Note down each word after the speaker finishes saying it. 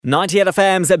98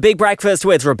 FM's Big Breakfast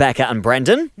with Rebecca and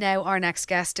Brendan. Now, our next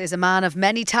guest is a man of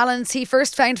many talents. He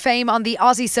first found fame on the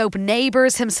Aussie soap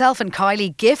Neighbours. Himself and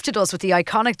Kylie gifted us with the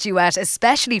iconic duet,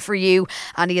 Especially For You,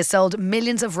 and he has sold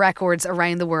millions of records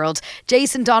around the world.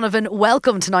 Jason Donovan,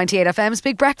 welcome to 98 FM's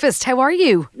Big Breakfast. How are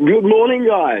you? Good morning,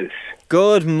 guys.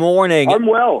 Good morning. I'm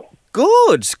well.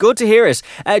 Good to hear it.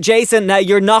 Jason, now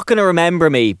you're not going to remember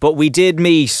me, but we did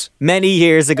meet many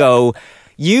years ago.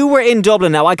 You were in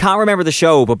Dublin. Now, I can't remember the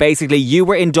show, but basically you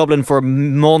were in Dublin for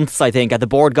months, I think, at the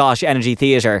Bord Gáis Energy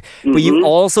Theatre. But you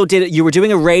also you were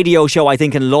doing a radio show, I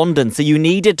think, in London. So you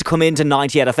needed to come into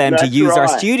 98 FM to use our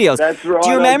studios. That's right. Do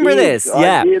you remember this?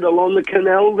 I did, along the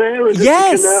canal there. Is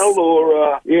yes. It the canal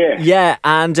or, yeah. Yeah,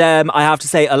 and I have to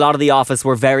say, a lot of the office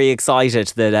were very excited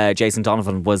that Jason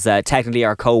Donovan was technically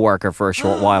our co-worker for a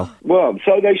short while. Well,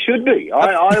 so they should be.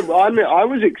 I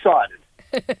was excited.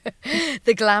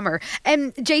 The glamour.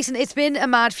 Jason, it's been a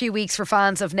mad few weeks for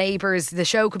fans of Neighbours. The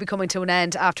show could be coming to an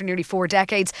end after nearly 4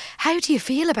 decades. How do you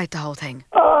feel about the whole thing?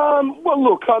 Well,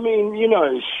 look, I mean,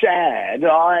 sad.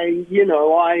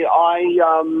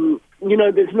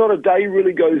 There's not a day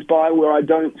really goes by where I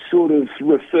don't sort of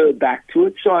refer back to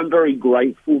it, so I'm very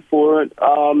grateful for it.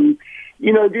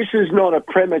 This is not a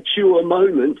premature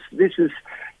moment. This is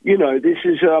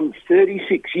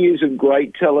 36 years of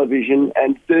great television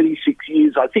and 36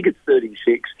 years, I think it's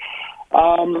 36,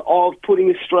 of putting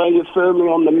Australia firmly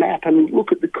on the map, and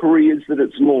look at the careers that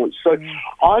it's launched. So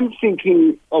I'm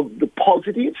thinking of the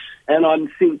positives, and I'm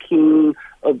thinking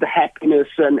of the happiness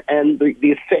and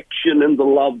the affection and the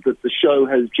love that the show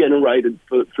has generated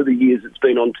for the years it's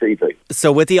been on TV.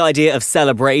 So with the idea of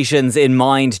celebrations in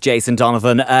mind, Jason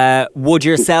Donovan, would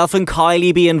yourself and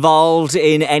Kylie be involved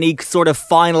in any sort of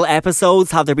final episodes?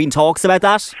 Have there been talks about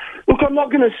that? Look, I'm not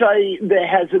going to say there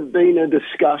hasn't been a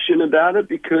discussion about it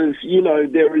because,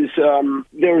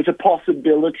 there is a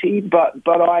possibility, but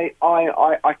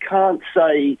I can't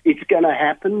say it's going to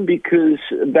happen because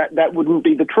that wouldn't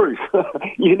be the truth,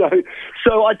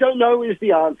 So I don't know is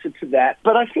the answer to that,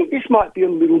 but I think this might be a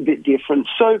little bit different.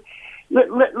 So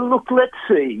let's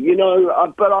see,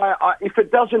 but I if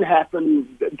it doesn't happen,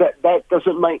 that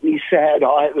doesn't make me sad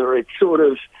either. It's sort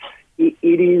of,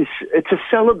 it's a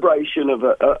celebration of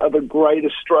a great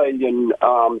Australian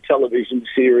television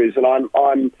series, and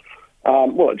I'm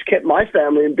it's kept my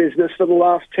family in business for the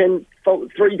last 3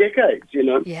 decades,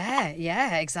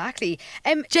 Yeah, exactly.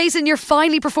 Jason, you're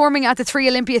finally performing at the 3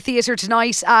 Olympia Theatre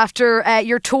tonight after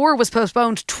your tour was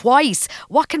postponed twice.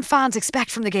 What can fans expect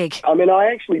from the gig? I mean,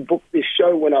 I actually booked this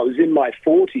show when I was in my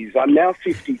 40s. I'm now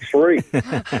 53.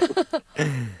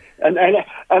 And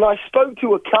I spoke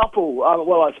to a couple.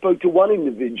 I spoke to one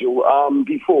individual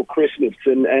before Christmas,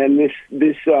 and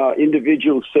this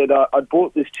individual said, "I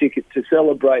bought this ticket to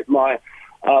celebrate my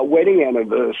wedding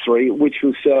anniversary, which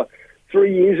was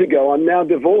 3 years ago. I'm now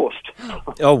divorced."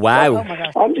 Oh wow! Oh my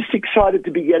God. I'm just excited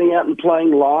to be getting out and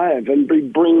playing live and be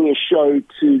bringing a show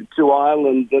to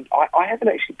Ireland that I haven't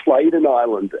actually played in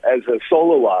Ireland as a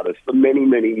solo artist for many,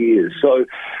 many years. So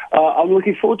I'm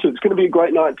looking forward to it. It's going to be a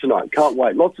great night tonight. Can't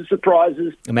wait. Lots of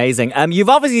surprises. Amazing. You've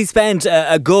obviously spent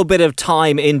a good bit of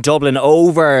time in Dublin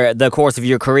over the course of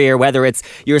your career, whether it's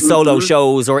your solo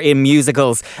shows or in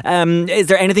musicals. Is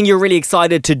there anything you're really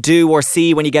excited to do or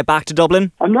see when you get back to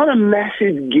Dublin? I'm not a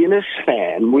massive Guinness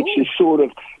fan, which is sort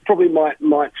of probably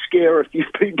might scare a few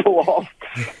people off,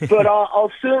 but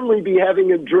I'll certainly be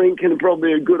having a drink and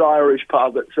probably a good Irish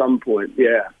pub at some point,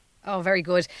 yeah. Oh, very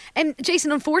good.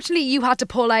 Jason, unfortunately, you had to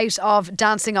pull out of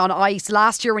Dancing on Ice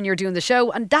last year when you were doing the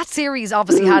show, and that series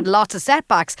obviously had lots of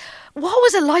setbacks. What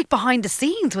was it like behind the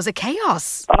scenes? Was it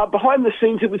chaos? Behind the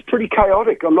scenes, it was pretty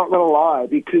chaotic, I'm not going to lie,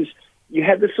 because you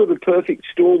had the sort of perfect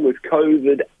storm with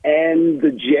COVID and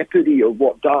the jeopardy of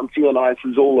what Dancing on Ice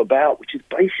is all about, which is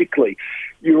basically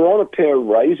you're on a pair of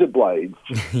razor blades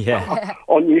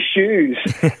on your shoes.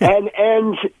 and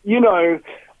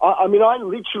I mean, I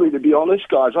literally, to be honest,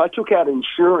 guys, I took out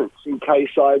insurance in case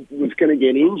I was going to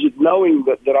get injured, knowing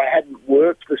that I hadn't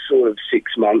worked for sort of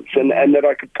 6 months and that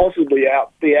I could possibly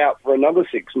be out for another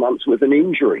 6 months with an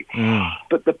injury.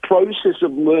 But the process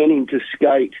of learning to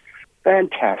skate,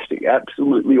 fantastic,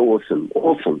 absolutely awesome.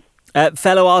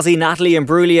 Fellow Aussie Natalie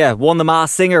Imbruglia won The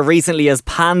Masked Singer recently as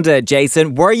Panda.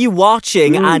 Jason, were you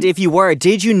watching? And if you were,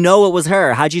 did you know it was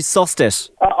her? Had you sussed it?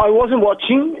 I wasn't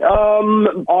watching.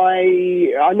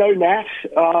 I know Nat.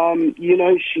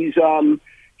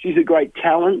 She's a great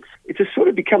talent. It's a sort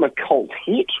of become a cult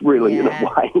hit, really, in a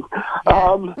way.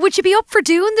 Yeah. Would you be up for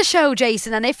doing the show,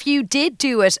 Jason? And if you did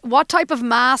do it, what type of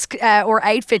mask or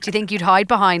outfit do you think you'd hide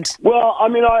behind? Well, I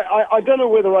mean, I don't know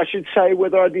whether I should say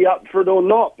whether I'd be up for it or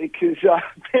not, because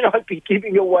then I'd be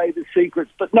giving away the secrets.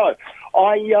 But no,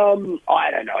 I don't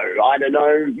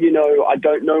know. You know, I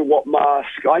don't know what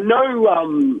mask. I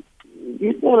know.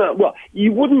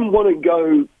 You wouldn't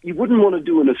want to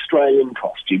do an Australian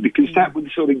costume, because that would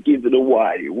sort of give it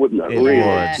away, wouldn't it? Really,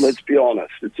 let's be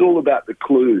honest. It's all about the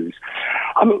clues.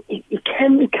 I mean, it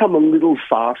can become a little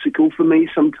farcical for me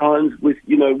sometimes with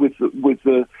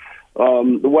the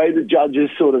way the judges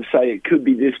sort of say it could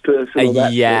be this person or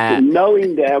that person,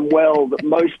 knowing damn well that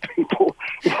most people,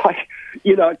 like,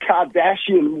 you know,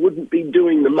 Kardashian wouldn't be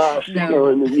doing the Masked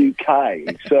Singer in the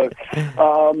UK. So,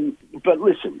 but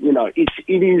listen, you know, it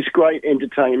is great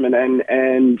entertainment,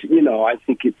 and you know, I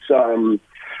think it's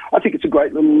a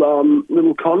great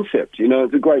little concept. You know,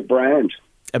 it's a great brand.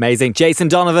 Amazing. Jason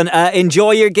Donovan,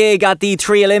 enjoy your gig at the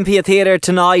 3 Olympia Theatre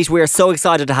tonight. We're so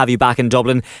excited to have you back in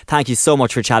Dublin. Thank you so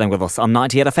much for chatting with us on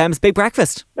 98FM's Big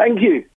Breakfast. Thank you.